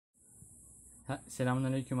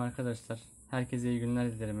Selamünaleyküm arkadaşlar. Herkese iyi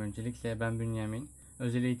günler dilerim öncelikle. Ben Bünyamin.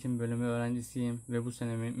 Özel eğitim bölümü öğrencisiyim ve bu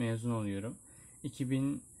sene mezun oluyorum.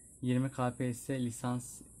 2020 KPSS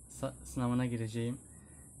lisans sınavına gireceğim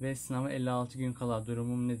ve sınava 56 gün kala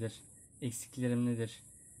durumum nedir? Eksiklerim nedir?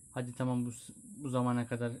 Hadi tamam, bu zamana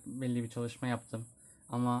kadar belli bir çalışma yaptım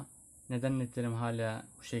ama neden netlerim hala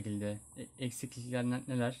bu şekilde? Eksiklikler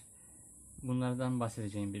neler? Bunlardan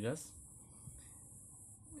bahsedeceğim biraz.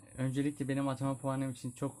 Öncelikle benim atama puanım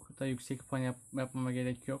için çok da yüksek puan yapmama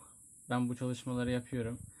gerek yok. Ben bu çalışmaları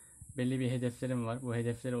yapıyorum. Belli bir hedeflerim var. Bu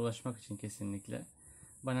hedeflere ulaşmak için kesinlikle.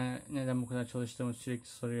 Bana neden bu kadar çalıştığımı sürekli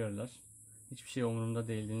soruyorlar. Hiçbir şey umurumda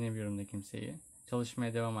değil, dinlemiyorum da kimseyi.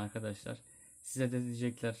 Çalışmaya devam arkadaşlar. Size de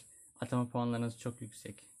diyecekler atama puanlarınız çok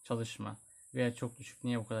yüksek, çalışma veya çok düşük,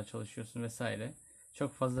 niye bu kadar çalışıyorsun vesaire.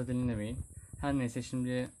 Çok fazla dinlemeyin. Her neyse,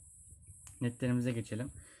 şimdi netlerimize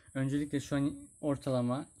geçelim. Öncelikle şu an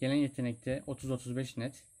ortalama genel yetenekte 30-35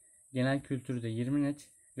 net, genel kültürde 20 net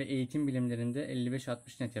ve eğitim bilimlerinde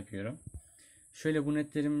 55-60 net yapıyorum. Şöyle, bu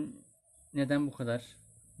netlerim neden bu kadar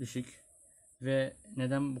düşük ve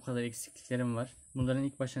neden bu kadar eksikliklerim var? Bunların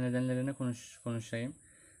ilk başta nedenlerine konuşayım.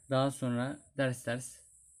 Daha sonra ders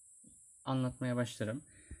anlatmaya başlarım.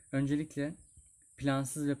 Öncelikle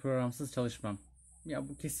plansız ve programsız çalışmam. Ya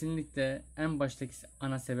bu kesinlikle en baştaki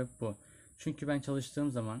ana sebep bu. Çünkü ben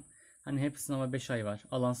çalıştığım zaman hani hep sınava 5 ay var.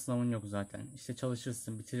 Alan sınavın yok zaten. İşte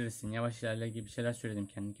çalışırsın, bitirirsin, yavaş ilerle gibi şeyler söyledim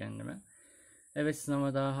kendi kendime. Evet,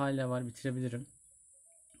 sınava daha hala var, bitirebilirim.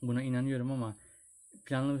 Buna inanıyorum ama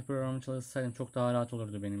planlı bir programı çalışsaydım çok daha rahat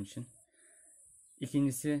olurdu benim için.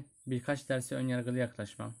 İkincisi, birkaç derse önyargılı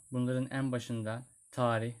yaklaşmam. Bunların en başında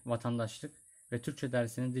tarih, vatandaşlık ve Türkçe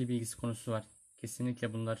dersinin dil bilgisi konusu var.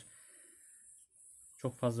 Kesinlikle bunlar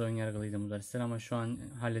çok fazla önyargılıydım bu dersler ama şu an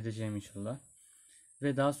halledeceğim inşallah.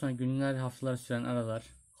 Ve daha sonra günler, haftalar süren aralar,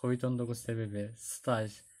 Covid-19 sebebi,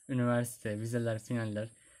 staj, üniversite, vizeler, finaller.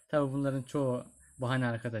 Tabi bunların çoğu bahane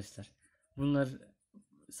arkadaşlar.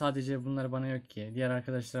 Bunlar bana yok ki. Diğer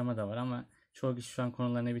arkadaşlarıma da var ama çoğu kişi şu an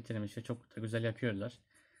konularını bitirmiş ve çok da güzel yapıyorlar.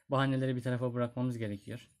 Bahaneleri bir tarafa bırakmamız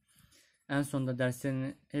gerekiyor. En sonunda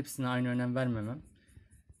derslerin hepsine aynı önem vermemem.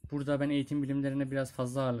 Burada ben eğitim bilimlerine biraz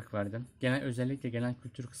fazla ağırlık verdim. Özellikle genel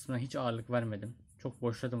kültür kısmına hiç ağırlık vermedim. Çok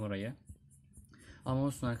boşladım orayı. Ama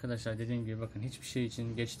olsun arkadaşlar, dediğim gibi bakın, hiçbir şey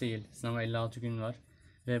için geç değil. Sınava 56 gün var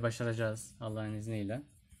ve başaracağız Allah'ın izniyle.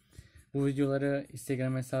 Bu videoları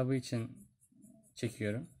Instagram hesabı için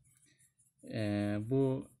çekiyorum.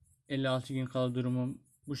 Bu 56 gün kala durumum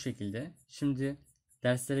bu şekilde. Şimdi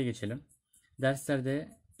derslere geçelim.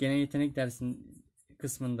 Derslerde genel yetenek dersin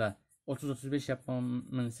kısmında 30-35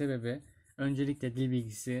 yapmamın sebebi öncelikle dil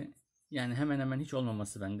bilgisi, yani hemen hemen hiç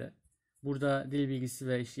olmaması bende. Burada dil bilgisi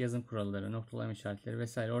ve yazım kuralları, noktalama işaretleri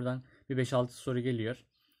vesaire, oradan bir 5-6 soru geliyor.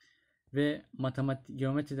 Ve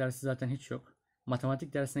geometri dersi zaten hiç yok.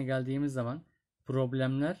 Matematik dersine geldiğimiz zaman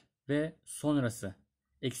problemler ve sonrası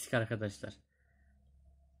eksik arkadaşlar.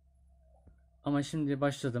 Ama şimdi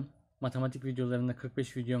başladım. Matematik videolarında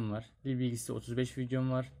 45 videom var. Dil bilgisi 35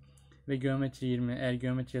 videom var. Ve geometri 20. Eğer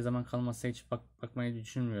geometriye zaman kalmazsa hiç bakmayı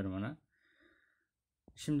düşünmüyorum ona.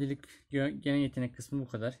 Şimdilik genel yetenek kısmı bu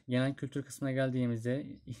kadar. Genel kültür kısmına geldiğimizde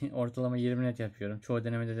ortalama 20 net yapıyorum. Çoğu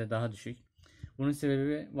denemede de daha düşük. Bunun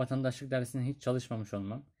sebebi vatandaşlık dersine hiç çalışmamış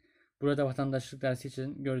olmam. Burada vatandaşlık dersi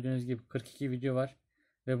için gördüğünüz gibi 42 video var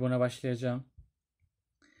ve buna başlayacağım.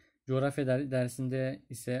 Coğrafya dersinde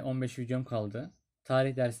ise 15 videom kaldı.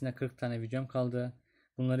 Tarih dersinde 40 tane videom kaldı.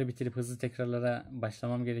 Bunları bitirip hızlı tekrarlara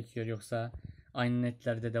başlamam gerekiyor, yoksa aynı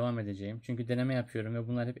netlerde devam edeceğim. Çünkü deneme yapıyorum ve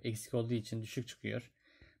bunlar hep eksik olduğu için düşük çıkıyor.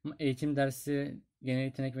 Eğitim dersi genel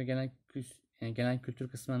yetenek ve genel kültür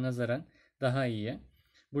kısmına nazaran daha iyi.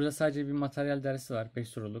 Burada sadece bir materyal dersi var, 5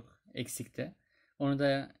 soruluk eksikte. Onu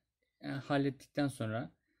da hallettikten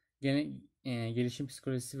sonra gelişim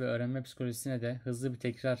psikolojisi ve öğrenme psikolojisine de hızlı bir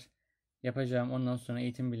tekrar yapacağım. Ondan sonra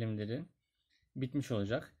eğitim bilimleri bitmiş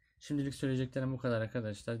olacak. Şimdilik söyleyeceklerim bu kadar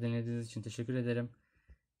arkadaşlar. Dinlediğiniz için teşekkür ederim.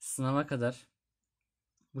 Sınava kadar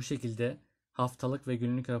bu şekilde haftalık ve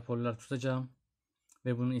günlük raporlar tutacağım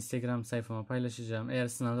ve bunu Instagram sayfama paylaşacağım. Eğer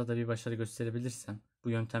sınavda da bir başarı gösterebilirsem bu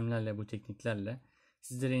yöntemlerle, bu tekniklerle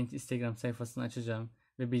sizlere Instagram sayfasını açacağım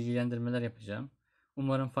ve bilgilendirmeler yapacağım.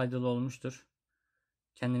 Umarım faydalı olmuştur.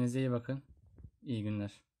 Kendinize iyi bakın. İyi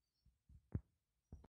günler.